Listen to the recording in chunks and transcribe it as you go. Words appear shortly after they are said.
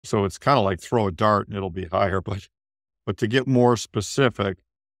So it's kind of like throw a dart and it'll be higher. But to get more specific,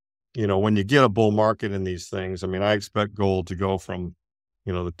 when you get a bull market in these things, I mean, I expect gold to go from,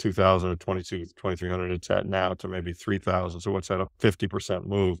 the 2000 or 2300 it's at now to maybe 3000. So what's that, a 50%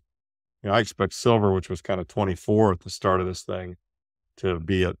 move? I expect silver, which was kind of 24 at the start of this thing, to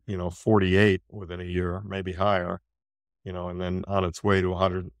be at, 48 within a year, maybe higher, and then on its way to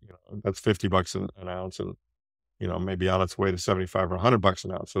 100, that's $50 an ounce, and, maybe on its way to 75 or $100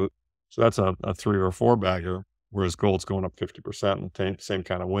 an ounce. So that's a 3 or 4 bagger, whereas gold's going up 50% in the same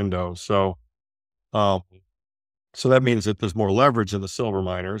kind of window. Um, so that means that there's more leverage in the silver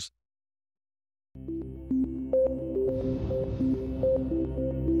miners.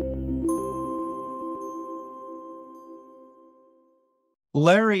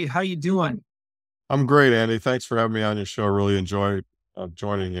 Larry, how you doing? I'm great, Andy. Thanks for having me on your show. I really enjoy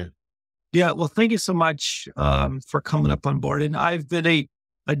joining you. Yeah, well, thank you so much for coming up on board. And I've been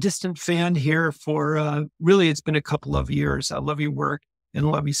a distant fan here for really, it's been a couple of years. I love your work and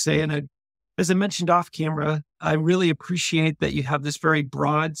love you saying it. As I mentioned off camera, I really appreciate that you have this very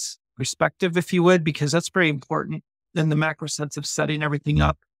broad perspective, if you would, because that's very important in the macro sense of setting everything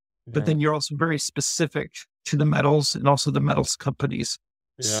up. But Yeah. then you're also very specific to the metals and also the metals companies.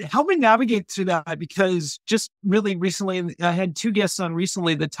 Yeah. Help me navigate through that, because just really recently, I had two guests on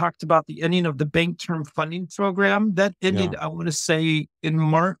recently that talked about the ending of the bank term funding program that ended, Yeah. I want to say in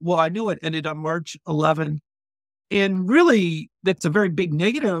March. Well, I knew it ended on March 11. And really, that's a very big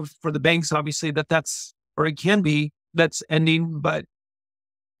negative for the banks, obviously, or it can be, that's ending. But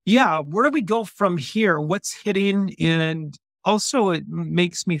yeah, where do we go from here? What's hitting? And also, it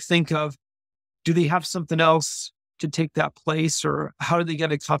makes me think of, do they have something else to take that place, or how are they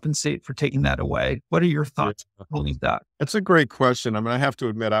going to compensate for taking that away? What are your Yeah. thoughts on that? It's a great question. I mean, I have to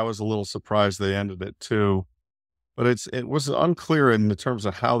admit, I was a little surprised they ended it too, but it was unclear in the terms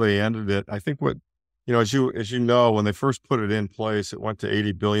of how they ended it. I think as you know, when they first put it in place, it went to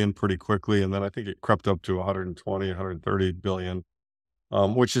 80 billion pretty quickly. And then I think it crept up to 120, 130 billion,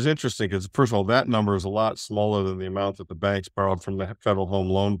 which is interesting because, first of all, that number is a lot smaller than the amount that the banks borrowed from the Federal Home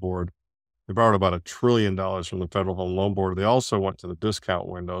Loan Board. They borrowed about $1 trillion from the Federal Home Loan Board. They also went to the discount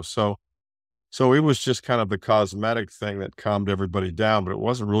window. So it was just kind of the cosmetic thing that calmed everybody down, but it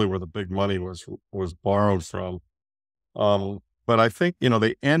wasn't really where the big money was borrowed from. But I think,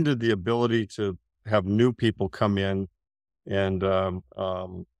 they ended the ability to have new people come in and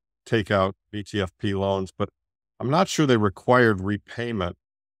take out BTFP loans, but I'm not sure they required repayment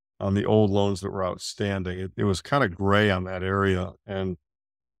on the old loans that were outstanding. It was kind of gray on that area. And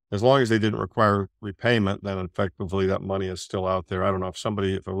as long as they didn't require repayment, then effectively that money is still out there. I don't know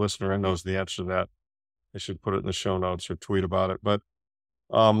if a listener knows the answer to that, they should put it in the show notes or tweet about it. But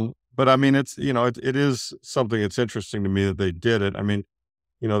I mean, it is something that's interesting to me that they did it. I mean,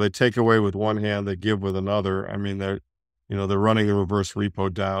 they take away with one hand, they give with another. I mean, they're running the reverse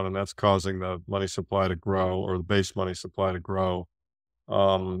repo down, and that's causing the money supply to grow, or the base money supply to grow.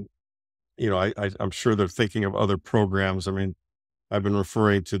 Um, I'm sure they're thinking of other programs. I mean, I've been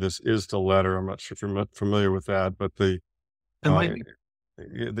referring to this ISDA letter. I'm not sure if you're familiar with that, but Am uh, I?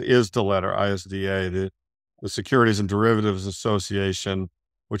 the ISDA letter, ISDA, the Securities and Derivatives Association,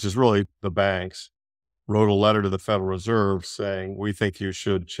 which is really the banks, wrote a letter to the Federal Reserve saying, we think you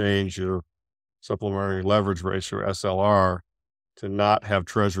should change your supplementary leverage ratio, SLR, to not have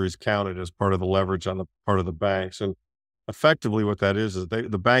treasuries counted as part of the leverage on the part of the banks. And effectively what that is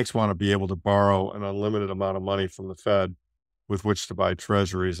the banks want to be able to borrow an unlimited amount of money from the Fed with which to buy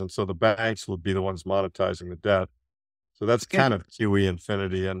treasuries. And so the banks would be the ones monetizing the debt. So that's It, kind of QE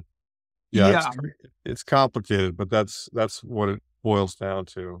infinity. And yeah, yeah. it's complicated, but that's what it boils down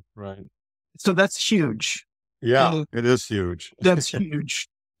to, right? So that's huge. Yeah, And it is huge. that's huge.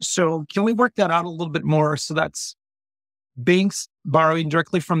 So can we work that out a little bit more? So that's banks borrowing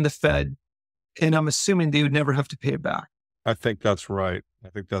directly from the Fed, and I'm assuming they would never have to pay it back. I think that's right. I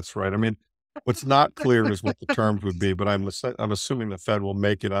think that's right. I mean, what's not clear is what the terms would be, but I'm assuming the Fed will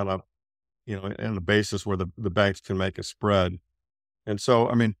make it on a basis where the banks can make a spread. And so,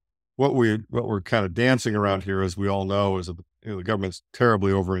 I mean, what we're kind of dancing around here, as we all know, is that the government's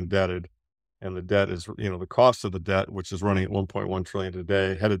terribly over indebted, and the debt is, the cost of the debt, which is running at 1.1 trillion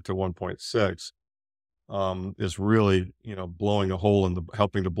today, headed to 1.6, is really,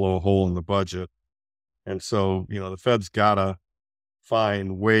 helping to blow a hole in the budget. And so, the Fed's got to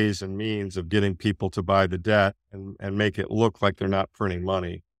find ways and means of getting people to buy the debt and make it look like they're not printing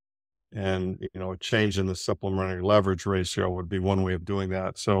money. And, a change in the supplementary leverage ratio would be one way of doing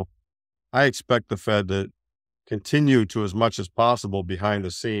that. So I expect the Fed to continue to, as much as possible behind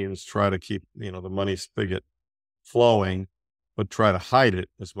the scenes, try to keep, the money spigot flowing. but try to hide it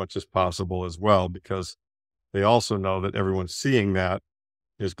as much as possible as well, because they also know that everyone seeing that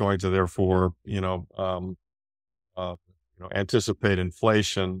is going to therefore, anticipate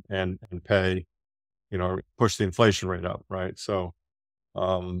inflation and pay, push the inflation rate up, right? So,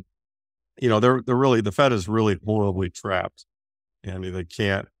 um, they're really, the Fed is really horribly trapped, and they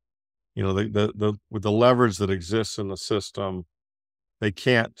can't, with the leverage that exists in the system, they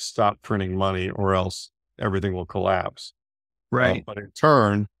can't stop printing money or else everything will collapse. Right. But in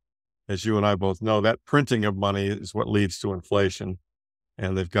turn, as you and I both know, that printing of money is what leads to inflation.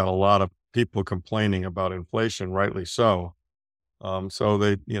 And they've got a lot of people complaining about inflation, rightly so. So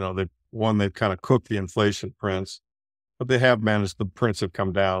they've kind of cooked the inflation prints, but they have managed, the prints have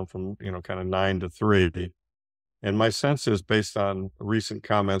come down from, kind of 9 to 3. And my sense is, based on recent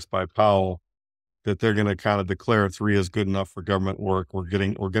comments by Powell, that they're going to kind of declare 3 is good enough for government work. We're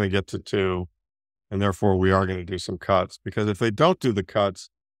going to get to 2. And therefore we are going to do some cuts, because if they don't do the cuts,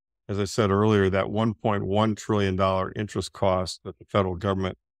 as I said earlier, that $1.1 trillion interest cost that the federal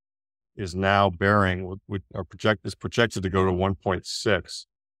government is now bearing is projected to go to 1.6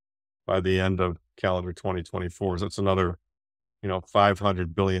 by the end of calendar 2024. So that's another,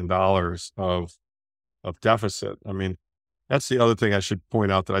 $500 billion of deficit. I mean, that's the other thing I should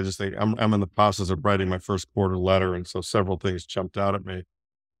point out, that I just think I'm in the process of writing my first quarter letter. And so several things jumped out at me.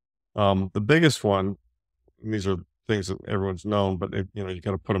 The biggest one, and these are things that everyone's known, but you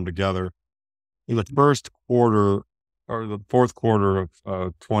got to put them together. In the first quarter, or the fourth quarter of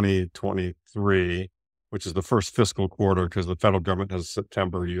 2023, which is the first fiscal quarter, because the federal government has a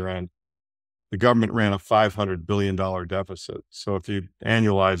September year end, the government ran a $500 billion deficit. So if you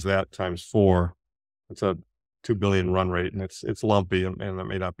annualize that times 4, it's a $2 billion run rate, and it's lumpy, and that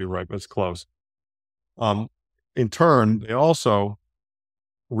may not be right, but it's close. In turn, they also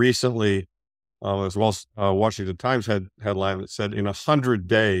recently, as well as Washington Times had headline that said, in 100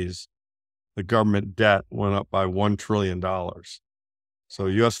 days, the government debt went up by $1 trillion. So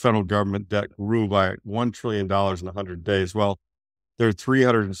U.S. federal government debt grew by $1 trillion in 100 days. Well, there are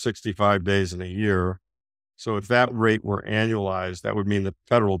 365 days in a year. So if that rate were annualized, that would mean the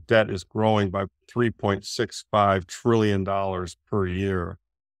federal debt is growing by $3.65 trillion per year,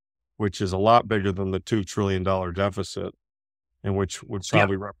 which is a lot bigger than the $2 trillion deficit, and which would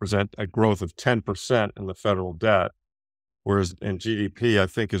probably represent a growth of 10% in the federal debt. Whereas in GDP, I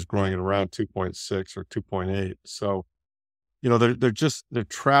think is growing at around 2.6 or 2.8. So, they're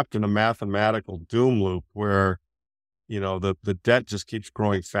trapped in a mathematical doom loop where, the debt just keeps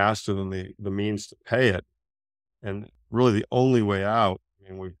growing faster than the means to pay it. And really the only way out,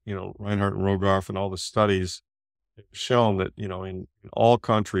 I mean, Reinhardt and Rogoff and all the studies have shown that, in all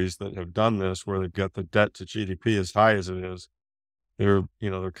countries that have done this, where they've got the debt to GDP as high as it is, they're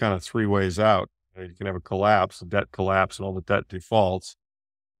kind of 3 ways out. You can have a collapse, the debt collapse, and all the debt defaults,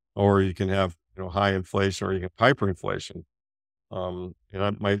 or you can have, high inflation, or you can have hyperinflation.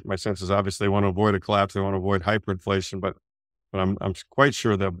 My sense is, obviously they want to avoid a collapse. They want to avoid hyperinflation, but I'm quite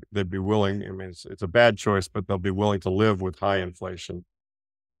sure that they'd be willing. I mean, it's a bad choice, but they'll be willing to live with high inflation,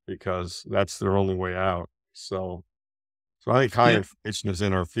 because that's their only way out. So I think high inflation is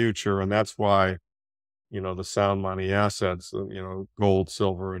in our future, and that's why, the sound money assets, gold,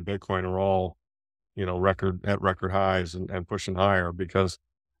 silver, and Bitcoin are all, record highs and pushing higher, because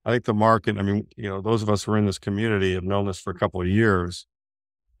I think the market, I mean, those of us who are in this community have known this for a couple of years,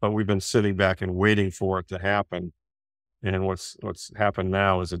 but we've been sitting back and waiting for it to happen. And what's happened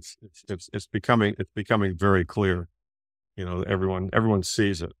now is it's becoming very clear. Everyone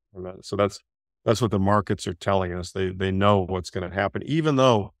sees it. So that's what the markets are telling us. They know what's going to happen, even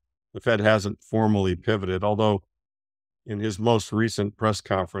though the Fed hasn't formally pivoted. Although in his most recent press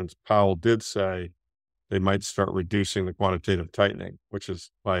conference, Powell did say they might start reducing the quantitative tightening, which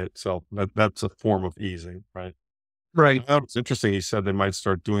is by itself, that's a form of easing, right? Right. I thought it was interesting. He said they might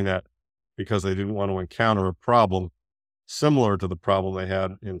start doing that because they didn't want to encounter a problem similar to the problem they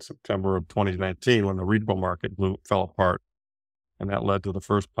had in September of 2019, when the repo market fell apart, and that led to the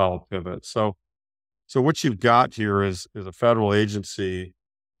first Powell pivot. So what you've got here is a federal agency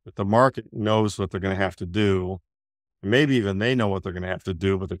that the market knows what they're going to have to do. Maybe even they know what they're going to have to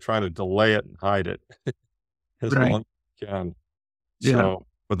do, but they're trying to delay it and hide it as long as they can. Yeah. So,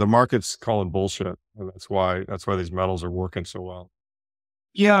 but the market's calling bullshit, and that's why these metals are working so well.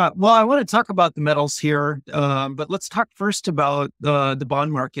 Yeah. Well, I want to talk about the metals here, but let's talk first about the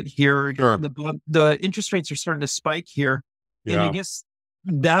bond market here. Sure. The interest rates are starting to spike here, and I guess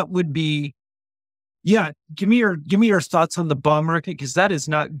that would be, give me your thoughts on the bond market, because that is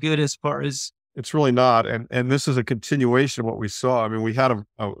not good as far as It's really not, and this is a continuation of what we saw. I mean, we had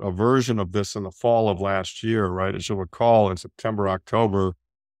a version of this in the fall of last year, right? As you'll recall, in September, October,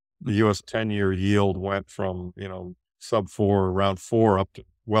 the U.S. 10-year yield went from, sub 4, around 4, up to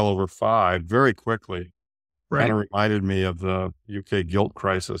well over 5 very quickly. Right. Kinda reminded me of the UK gilt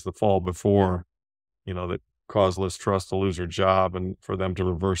crisis the fall before, that caused Liz Truss to lose her job and for them to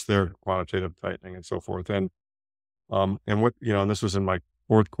reverse their quantitative tightening and so forth. And what and this was in my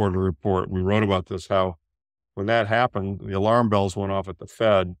fourth quarter report. We wrote about this, how when that happened, the alarm bells went off at the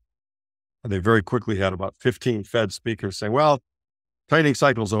Fed, and they very quickly had about 15 Fed speakers saying, "Well, tightening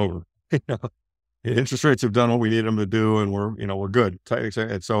cycle's over. You know, interest rates have done what we need them to do, and we're good."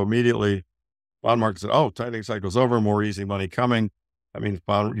 And so immediately, bond market said, "Oh, tightening cycle's over. More easy money coming. That means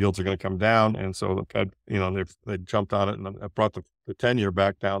bond yields are going to come down." And so the Fed, they jumped on it and it brought the 10-year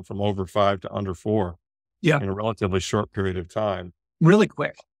back down from over 5 to under 4 Yeah. in a relatively short period of time. Really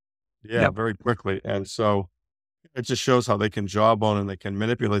quick. Yeah, Yep. very quickly. And so it just shows how they can jawbone and they can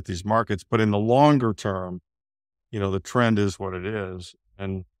manipulate these markets. But in the longer term, the trend is what it is.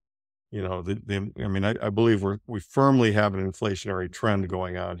 And, I mean, I believe we firmly have an inflationary trend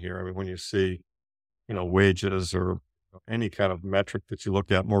going on here. I mean, when you see, wages or any kind of metric that you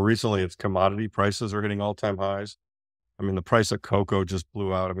look at, more recently, it's commodity prices are hitting all-time highs. I mean, the price of cocoa just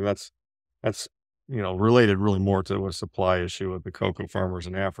blew out. I mean, that's, related really more to a supply issue with the cocoa farmers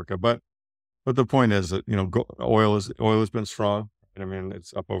in Africa. But the point is that, oil has been strong. I mean,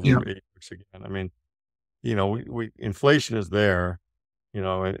 it's up over Yeah. 8 again. I mean, inflation is there,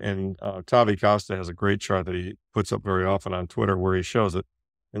 and Tavi Costa has a great chart that he puts up very often on Twitter where he shows that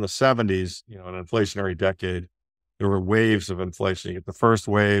in the 70s, an inflationary decade, there were waves of inflation. You get the first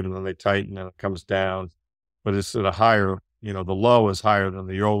wave and then they tighten and it comes down, but it's at a higher, the low is higher than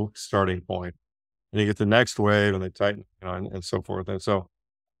the old starting point. And you get the next wave and they tighten, and so forth. And so,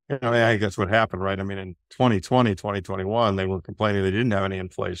 I think that's what happened, right? I mean, in 2020, 2021, they were complaining they didn't have any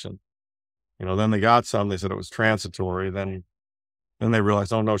inflation. Then they got some, they said it was transitory. Then they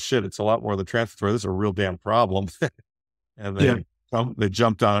realized, oh no, shit, it's a lot more than transitory. This is a real damn problem. And Yeah. they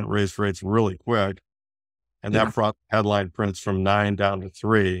jumped on it, raised rates really quick. And Yeah. that brought headline prints from 9 down to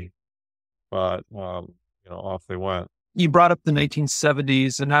 3. But, off they went. You brought up the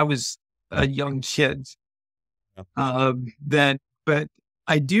 1970s, and I was a young kid Yeah. then, but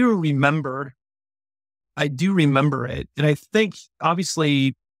I do remember it. And I think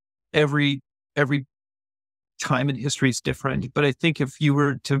obviously every time in history is different, but I think if you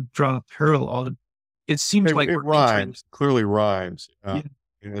were to draw a parallel, it seems like It we're entering. rhymes, clearly rhymes. Yeah.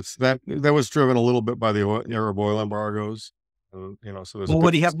 And it's that was driven a little bit by the Arab oil embargoes. So there's a Well, bit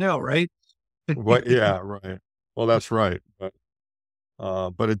what do you have now, right? what, yeah, right. Well, that's right.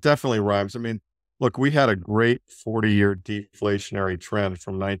 But it definitely rhymes. I mean, look, we had a great 40-year deflationary trend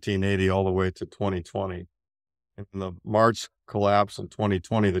from 1980 all the way to 2020. In the March collapse in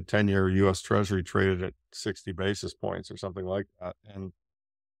 2020, the 10-year US Treasury traded at 60 basis points or something like that. And,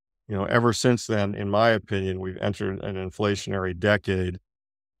 ever since then, in my opinion, we've entered an inflationary decade,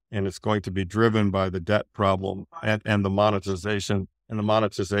 and it's going to be driven by the debt problem and the monetization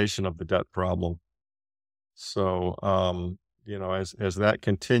of the debt problem. So, as that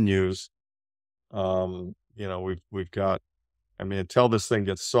continues, we've got, I mean, until this thing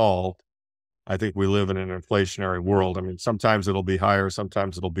gets solved, I think we live in an inflationary world. I mean, sometimes it'll be higher,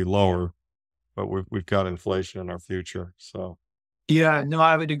 sometimes it'll be lower, but we've got inflation in our future. So, Yeah, no,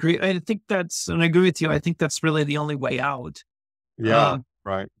 I would agree. And I agree with you. I think that's really the only way out. yeah, Um,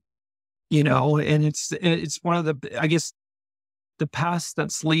 right. and it's one of the, I guess, the path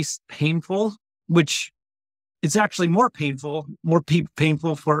that's least painful, which it's actually more painful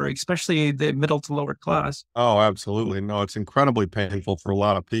for especially the middle to lower class. Oh, absolutely. No, it's incredibly painful for a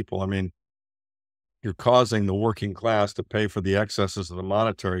lot of people. I mean, you're causing the working class to pay for the excesses of the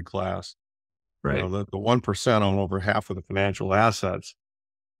monetary class. Right. The 1% own over half of the financial assets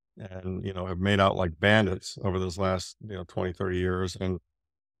and, have made out like bandits over those last, 20, 30 years. And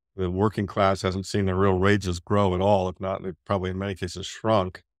the working class hasn't seen their real wages grow at all. If not, they've probably in many cases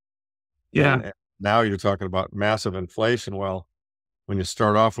shrunk. Yeah. And now you're talking about massive inflation. Well, when you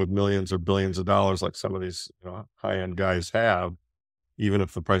start off with millions or billions of dollars, like some of these, high-end guys have, even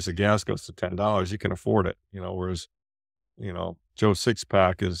if the price of gas goes to $10, you can afford it, whereas, Joe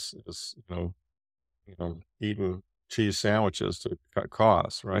Sixpack is eating cheese sandwiches to cut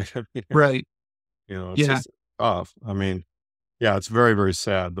costs, right? I mean, Right. it's Yeah. just tough. I mean, yeah, it's very, very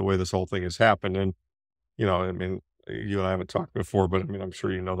sad the way this whole thing has happened. And, I mean, you and I haven't talked before, but I mean, I'm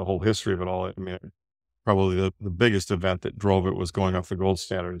sure you know the whole history of it all. I mean, probably the biggest event that drove it was going off the gold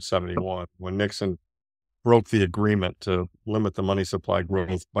standard in 71 when Nixon broke the agreement to limit the money supply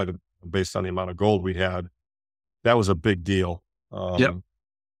growth by based on the amount of gold we had. That was a big deal. Yep.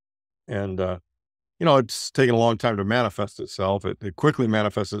 And it's taken a long time to manifest itself. It quickly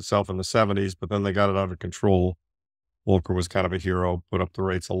manifested itself in the 70s, but then they got it under control. Volcker was kind of a hero, put up the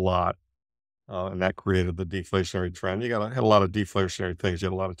rates a lot, and that created the deflationary trend. Had a lot of deflationary things. You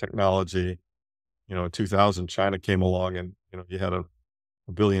had a lot of technology. In 2000, China came along, and you had a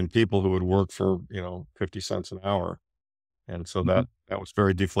billion people who would work for 50 cents an hour, and so Mhm. that was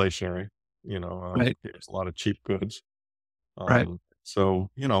very deflationary. Right. There's a lot of cheap goods. Right. So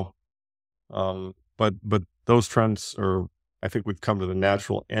but those trends are. I think we've come to the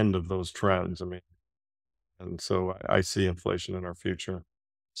natural end of those trends. I mean, and so I see inflation in our future.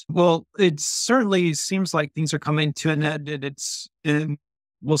 Well, it certainly seems like things are coming to an end, and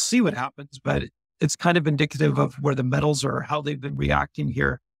we'll see what happens, but it's kind of indicative of where the metals are, how they've been reacting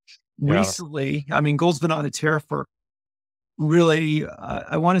here Yeah, recently. I mean, gold's been on a tear for really,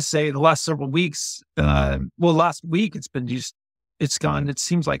 I want to say the last several weeks. Last week it's gone. It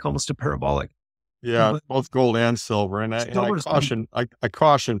seems like almost a parabolic, yeah, but both gold and silver, and I silver's been, caution I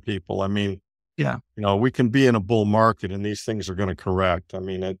caution people. I mean, yeah, we can be in a bull market, and these things are going to correct. I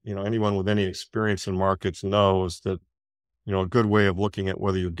mean, anyone with any experience in markets knows that a good way of looking at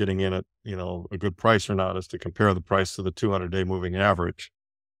whether you're getting in at a good price or not is to compare the price to the 200-day moving average.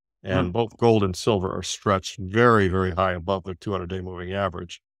 mm, And both gold and silver are stretched very, very high above their 200-day moving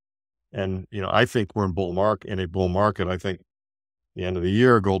average. And I think we're in a bull market. I think the end of the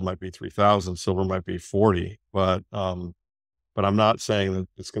year, gold might be 3,000, silver might be 40, but I'm not saying that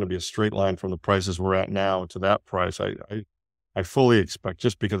it's going to be a straight line from the prices we're at now to that price. I fully expect,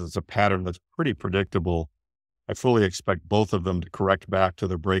 just because it's a pattern that's pretty predictable, I fully expect both of them to correct back to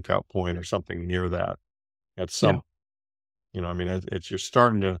their breakout point or something near that at yeah, some, I mean, it's you're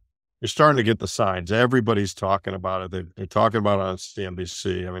starting to get the signs. Everybody's talking about it. They're talking about it on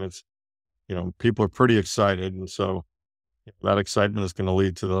CNBC. I mean, people are pretty excited. And so that excitement is going to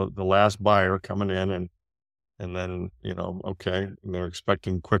lead to the last buyer coming in, and then, okay, and they're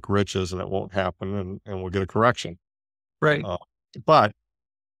expecting quick riches, and it won't happen, and we'll get a correction. right. Uh, but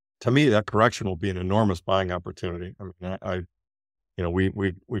to me, that correction will be an enormous buying opportunity. I mean,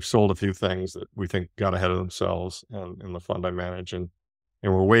 we've sold a few things that we think got ahead of themselves in the fund I manage, and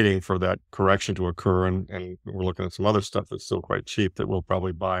we're waiting for that correction to occur, and we're looking at some other stuff that's still quite cheap that we'll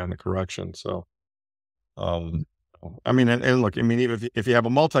probably buy on the correction. So, um, I mean, and look, I mean, even if you have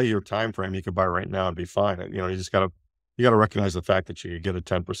a multi-year time frame, you could buy right now and be fine. You just gotta recognize the fact that you could get a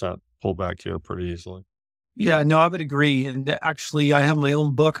 10% pullback here pretty easily. Yeah, no, I would agree. And actually, I have my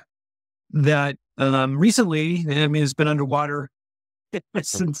own book that recently, I mean, it's been underwater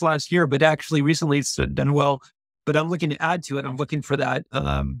since last year, but actually recently it's done well. But I'm looking to add to it. I'm looking for that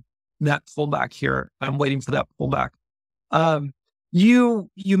pullback here. I'm waiting for that pullback. Um, you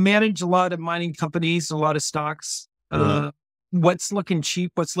manage a lot of mining companies, a lot of stocks. Mhm. What's looking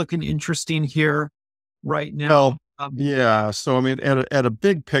cheap? What's looking interesting here right now? Well, yeah. So I mean, at a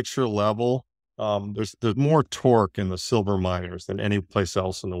big picture level, there's more torque in the silver miners than any place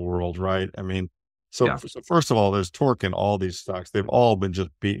else in the world, right? I mean, Yeah, so first of all, there's torque in all these stocks. They've all been just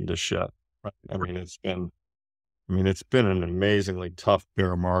beaten to shit, right? I mean, it's been an amazingly tough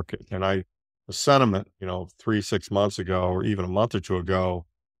bear market, and the sentiment, 3, 6 months ago, or even a month or two ago,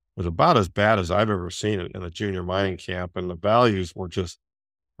 was about as bad as I've ever seen it in the junior mining camp, and the values were just,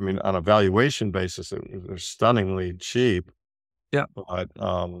 I mean, on a valuation basis, they're stunningly cheap, yeah, but,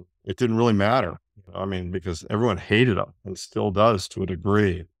 it didn't really matter, I mean, because everyone hated them and still does to a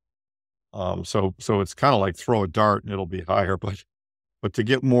degree. So it's kinda like throw a dart and it'll be higher, but to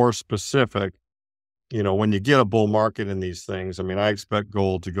get more specific, when you get a bull market in these things, I mean, I expect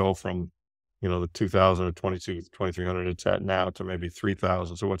gold to go from, the 2000 or 2,300 it's at now to maybe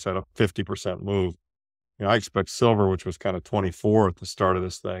 3,000. So what's that, a 50% move? I expect silver, which was kind of 24 at the start of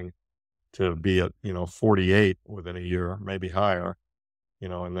this thing, to be at, 48 within a year, maybe higher,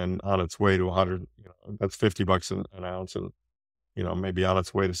 and then on its way to 100, that's $50 an ounce, and, maybe on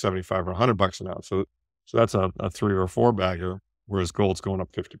its way to 75 or $100 an ounce. So that's a 3 or 4 bagger, whereas gold's going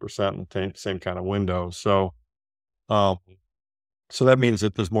up 50% in the same kind of window. Um, so that means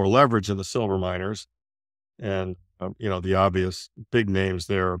that there's more leverage in the silver miners, and, the obvious big names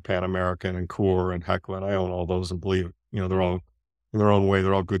there are Pan American and Coeur and Hecla, and I own all those and believe, they're all in their own way,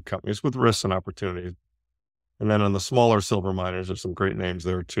 they're all good companies with risks and opportunities. And then on the smaller silver miners, there's some great names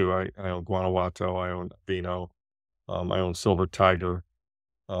there too. I own Guanajuato, I own Vino, I own Silver Tiger,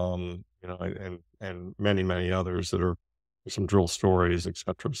 and many, many others that are some drill stories, et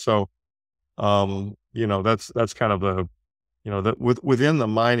cetera. So, that's kind of that within the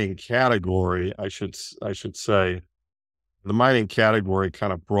mining category, I should say, The mining category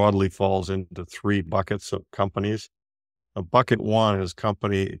kind of broadly falls into three buckets of companies. Bucket one is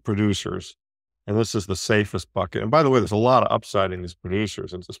company producers, and this is the safest bucket. And by the way, there's a lot of upside in these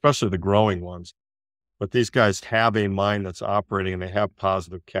producers, and especially the growing ones. But these guys have a mine that's operating and they have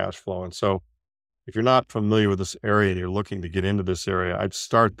positive cash flow. And so if you're not familiar with this area and you're looking to get into this area, I'd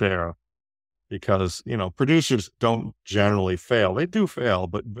start there because, producers don't generally fail. They do fail,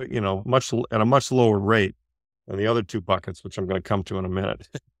 but much at a much lower rate than the other two buckets, which I'm going to come to in a minute.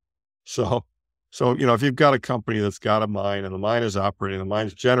 So, if you've got a company that's got a mine and the mine is operating, the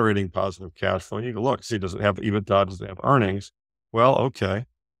mine's generating positive cash flow, and you can look, see, does it have EBITDA? Does it have earnings? Well, okay.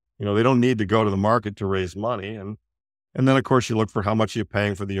 They don't need to go to the market to raise money. And then of course you look for how much you're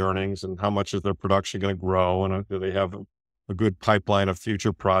paying for the earnings and how much is their production going to grow. And do they have a good pipeline of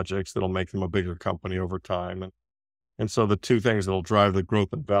future projects that'll make them a bigger company over time? And so the two things that'll drive the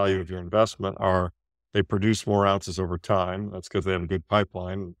growth and value of your investment are they produce more ounces over time. That's because they have a good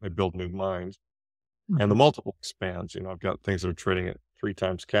pipeline. They build new mines and the multiple expands. I've got things that are trading at 3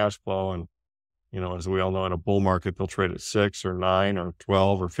 times cash flow. And, as we all know, in a bull market, they'll trade at 6 or 9 or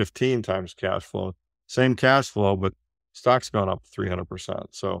 12 or 15 times cash flow. Same cash flow, but stock's gone up 300%.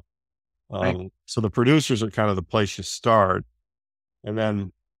 So, Right. so the producers are kind of the place you start. And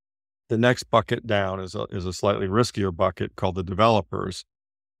then the next bucket down is a slightly riskier bucket called the developers.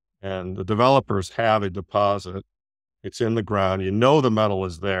 And the developers have a deposit. It's in the ground. The metal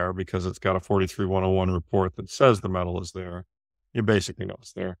is there because it's got a 43-101 report that says the metal is there. You basically know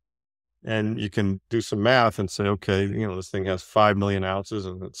it's there. And you can do some math and say, okay, this thing has 5 million ounces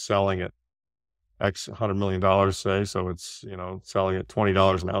and it's selling at X $100 million, say. So it's, selling at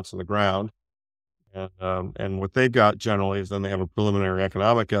 $20 an ounce in the ground. And what they've got generally is then they have a preliminary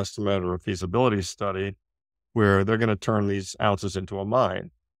economic estimate or a feasibility study where they're going to turn these ounces into a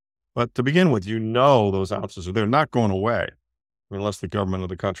mine. But to begin with, those ounces they're not going away. Unless the government of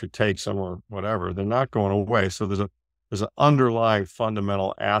the country takes them or whatever, they're not going away. So there's an underlying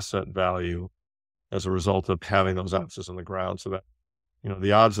fundamental asset value as a result of having those ounces in the ground. So that,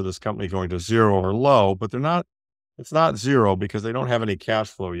 the odds of this company going to zero are low, but it's not zero because they don't have any cash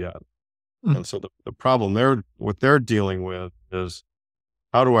flow yet. Mm. And so the problem what they're dealing with is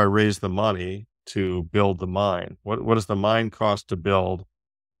how do I raise the money to build the mine? What does the mine cost to build?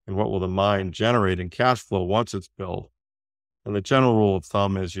 And what will the mine generate in cash flow once it's built? And the general rule of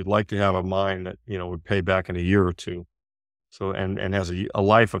thumb is you'd like to have a mine that, would pay back in a year or two. So, and has a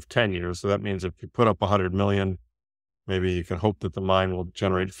life of 10 years. So that means if you put up 100 million, maybe you can hope that the mine will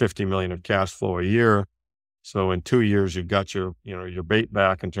generate 50 million of cash flow a year. So in 2 years, you've got your bait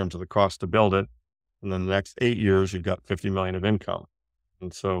back in terms of the cost to build it. And then the next 8 years, you've got 50 million of income.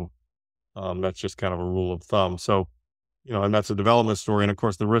 And so, that's just kind of a rule of thumb. So, and that's a development story. And of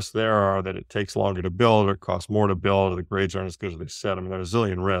course, the risks there are that it takes longer to build, or it costs more to build, or the grades aren't as good as they said. I mean, there's a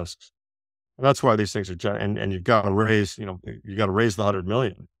zillion risks. And that's why these things are, and you've got to raise, you got to raise the 100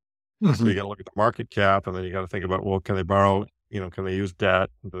 million. So you got to look at the market cap, and then you got to think about, well, can they borrow, can they use debt?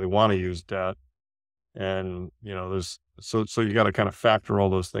 Do they want to use debt? And, so you got to kind of factor all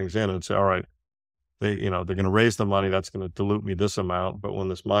those things in and say, all right, they're going to raise the money. That's going to dilute me this amount. But when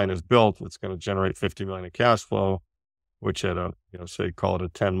this mine is built, it's going to generate 50 million of cash flow, which at a, say, call it a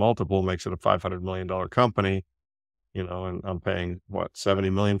 10 multiple makes it a $500 million company, and I'm paying 70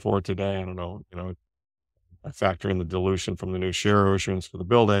 million for it today. I don't know, I factor in the dilution from the new share issuance for the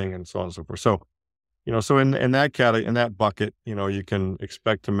building and so on and so forth. So, so in that category, in that bucket, you can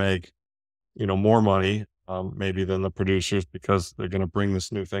expect to make, more money, maybe than the producers because they're going to bring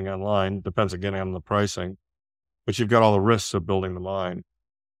this new thing online. Depends again on the pricing, but you've got all the risks of building the mine.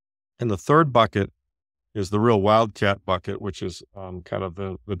 And the third bucket is the real wildcat bucket, which is kind of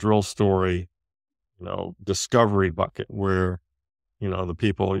the drill story, discovery bucket where, the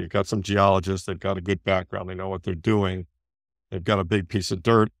people, you've got some geologists, they've got a good background, they know what they're doing. They've got a big piece of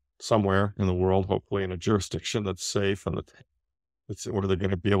dirt somewhere in the world, hopefully in a jurisdiction that's safe and where they're going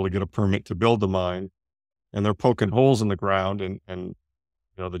to be able to get a permit to build the mine. And they're poking holes in the ground and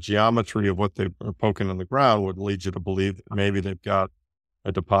the geometry of what they are poking in the ground would lead you to believe that maybe they've got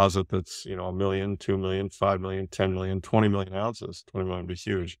a deposit that's, 1 million, 2 million, 5 million, 10 million, 20 million ounces. 20 million would be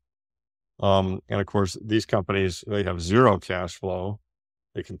huge. And of course, these companies, they have zero cash flow.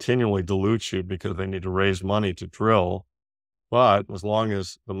 They continually dilute you because they need to raise money to drill. But as long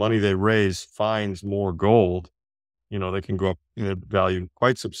as the money they raise finds more gold, they can go up in value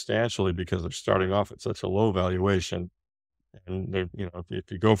quite substantially because they're starting off at such a low valuation. And they're,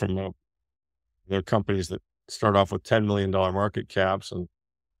 if you go from they're companies that start off with $10 million market caps and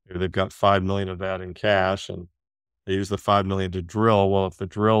maybe they've got 5 million of that in cash and they use the 5 million to drill. Well, if the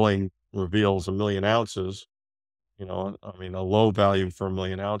drilling reveals 1 million ounces, I mean, a low value for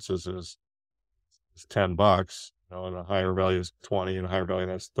 1,000,000 ounces is $10, and a higher value is 20, and a higher value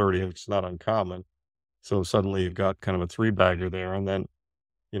that's 30, and it's not uncommon. So suddenly you've got kind of a three bagger there. And then,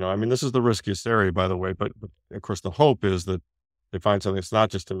 I mean, this is the riskiest area, by the way, but of course the hope is that they find something that's not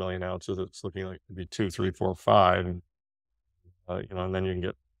just 1,000,000 ounces. It's looking like it could be two, three, four, five, and, and then you can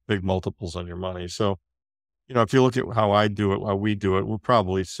get big multiples on your money. So, if you look at how I do it, how we do it, we're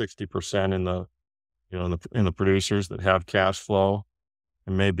probably 60% in the, in the producers that have cash flow,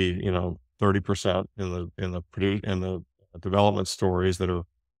 and maybe, 30% in the development stories that are,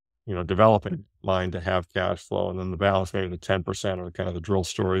 developing mine to have cash flow. And then the balance, maybe the 10% are kind of the drill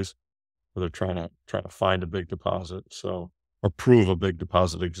stories where they're trying to find a big deposit. So, or prove a big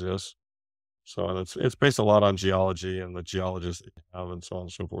deposit exists. So, and it's based a lot on geology and the geologists that you have and so on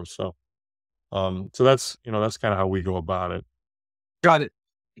and so forth. So, so that's kind of how we go about it. Got it.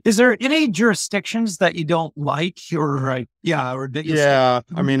 Is there any jurisdictions that you don't like or that you say, Yeah.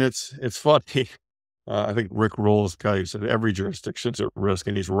 I "Mm, mean, it's funny. I think Rick Roll's guy who said every jurisdiction's at risk,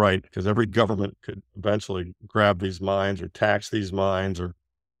 and he's right, because every government could eventually grab these mines or tax these mines. Or,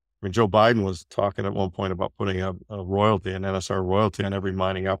 I mean, Joe Biden was talking at one point about putting a royalty, an NSR royalty, on every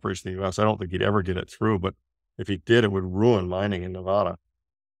mining operation in the U.S. I don't think he'd ever get it through, but if he did, it would ruin mining in Nevada.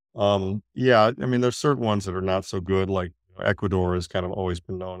 Yeah, I mean, there's certain ones that are not so good, like Ecuador has kind of always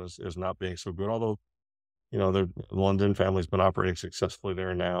been known as not being so good, although, the London family's been operating successfully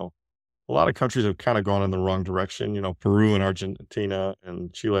there now. A lot of countries have kind of gone in the wrong direction. Peru and Argentina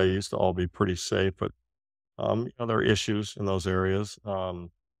and Chile used to all be pretty safe, but, there are issues in those areas.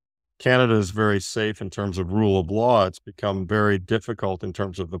 Canada is very safe in terms of rule of law. It's become very difficult in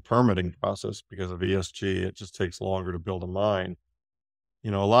terms of the permitting process because of ESG. It just takes longer to build a mine. A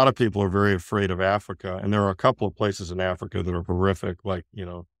lot of people are very afraid of Africa, and there are a couple of places in Africa that are horrific, like,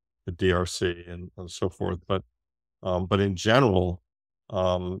 the DRC and so forth. But in general,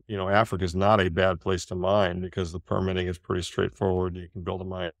 Africa is not a bad place to mine because the permitting is pretty straightforward. You can build a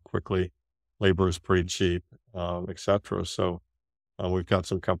mine quickly. Labor is pretty cheap, et cetera. So, we've got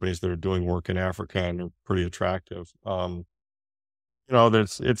some companies that are doing work in Africa and are pretty attractive.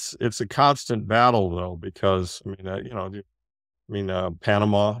 It's a constant battle though, because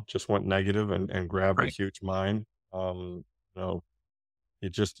Panama just went negative and grabbed a right, huge mine. You know, you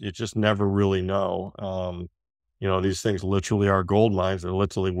just never really know. These things literally are gold mines. They're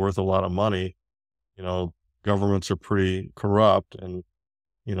literally worth a lot of money. You know, Governments are pretty corrupt, and,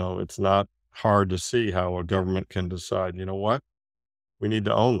 it's not hard to see how a government can decide, you know what, we need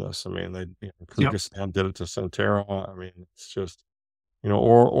to own this. I mean, yep, Kyrgyzstan did it to Centerra. I mean, it's just,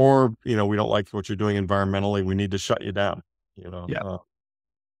 or we don't like what you're doing environmentally. We need to shut you down, you know? yeah,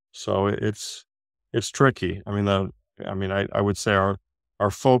 So it's tricky. I would say our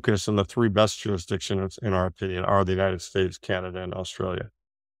focus and the three best jurisdictions, in our opinion, are the United States, Canada, and Australia,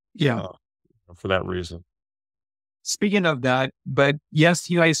 yeah. uh, for that reason. Speaking of that, but yes,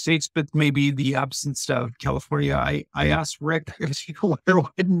 the United States, but maybe the absence of California. I asked Rick, where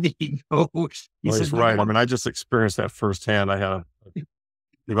wouldn't he go? He Well, he's said, right. I mean, I just experienced that firsthand. I had a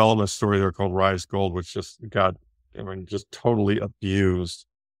development story there called Rise Gold, which just totally abused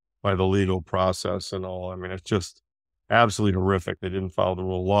by the legal process and all. I mean, it's just absolutely horrific. They didn't follow the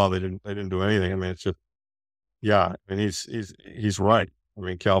rule of law. They didn't do anything. I mean, it's just, yeah. I mean, he's right. I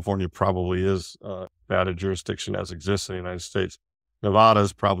mean, California probably is bad a jurisdiction as exists in the United States. Nevada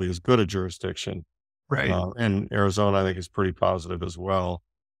is probably as good a jurisdiction, right. and Arizona, I think, is pretty positive as well.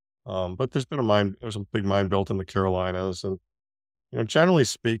 But there's a big mine built in the Carolinas, and, generally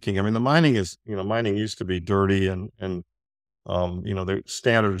speaking, I mean, the mining used to be dirty, and the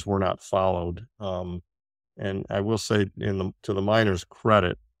standards were not followed. And I will say, to the miners'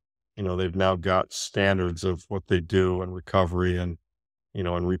 credit, they've now got standards of what they do and recovery and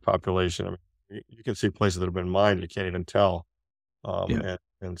repopulation. I mean, you can see places that have been mined, you can't even tell. Yeah.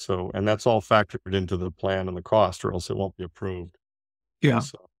 And that's all factored into the plan and the cost, or else it won't be approved. Yeah.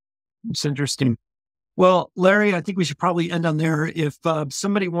 So, It's interesting. Well, Larry, I think we should probably end on there. If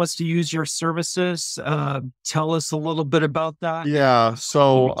somebody wants to use your services, tell us a little bit about that. yeah.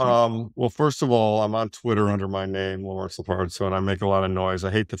 So, well, first of all, I'm on Twitter under my name, Lawrence Lepard. So, and I make a lot of noise.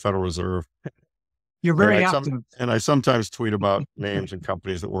 I hate the Federal Reserve. You're And very active. I sometimes tweet about names and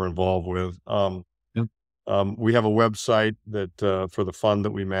companies that we're involved with. Yep. We have a website that, for the fund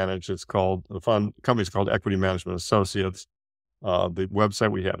that we manage. The company's called Equity Management Associates. The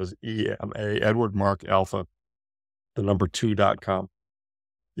website we have is EMA, Edward Mark Alpha, the number 2.com.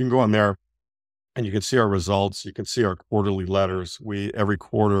 You can go on there and you can see our results. You can see our quarterly letters. Every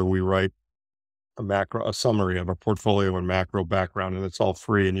quarter we write a summary of our portfolio and macro background, and it's all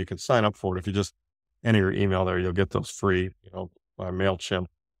free, and you can sign up for it if you just enter your email there, you'll get those free, by MailChimp.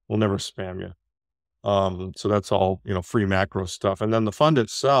 We'll never spam you. So that's all, free macro stuff. And then the fund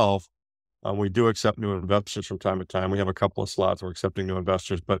itself, we do accept new investors from time to time. We have a couple of slots we're accepting new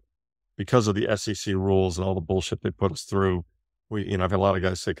investors, but because of the SEC rules and all the bullshit they put us through, I've had a lot of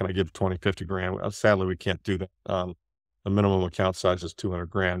guys say, can I give 20, 50 grand? Sadly, we can't do that. The minimum account size is 200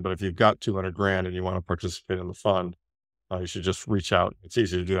 grand, but if you've got 200 grand and you want to participate in the fund, you should just reach out. It's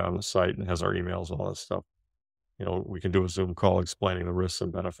easy to do that on the site, and it has our emails and all that stuff. We can do a Zoom call explaining the risks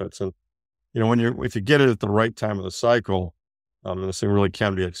and benefits. And, if you get it at the right time of the cycle, this thing really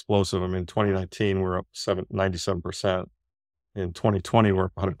can be explosive. I mean, 2019, we're up 97%. In 2020, we're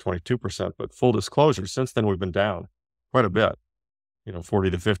up 122%, but full disclosure, since then we've been down quite a bit, 40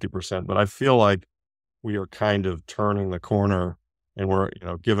 to 50%. But I feel like we are kind of turning the corner, and we're,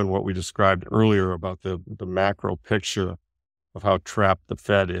 given what we described earlier about the macro picture of how trapped the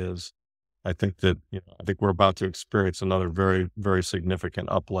Fed is, I think that, I think we're about to experience another very, very significant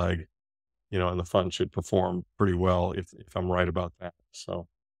up leg, and the fund should perform pretty well if I'm right about that. So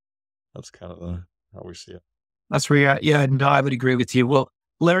that's kind of how we see it. That's where you're at. Yeah, no, I would agree with you. Well,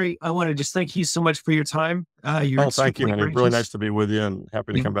 Larry, I want to just thank you so much for your time. You're Thank you, man. It's really nice to be with you, and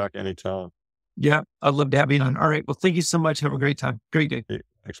happy to Yeah. come back anytime. Yeah, I'd love to have you on. All right. Well, thank you so much. Have a great time. Great day.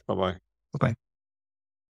 Thanks. Bye-bye. Bye-bye.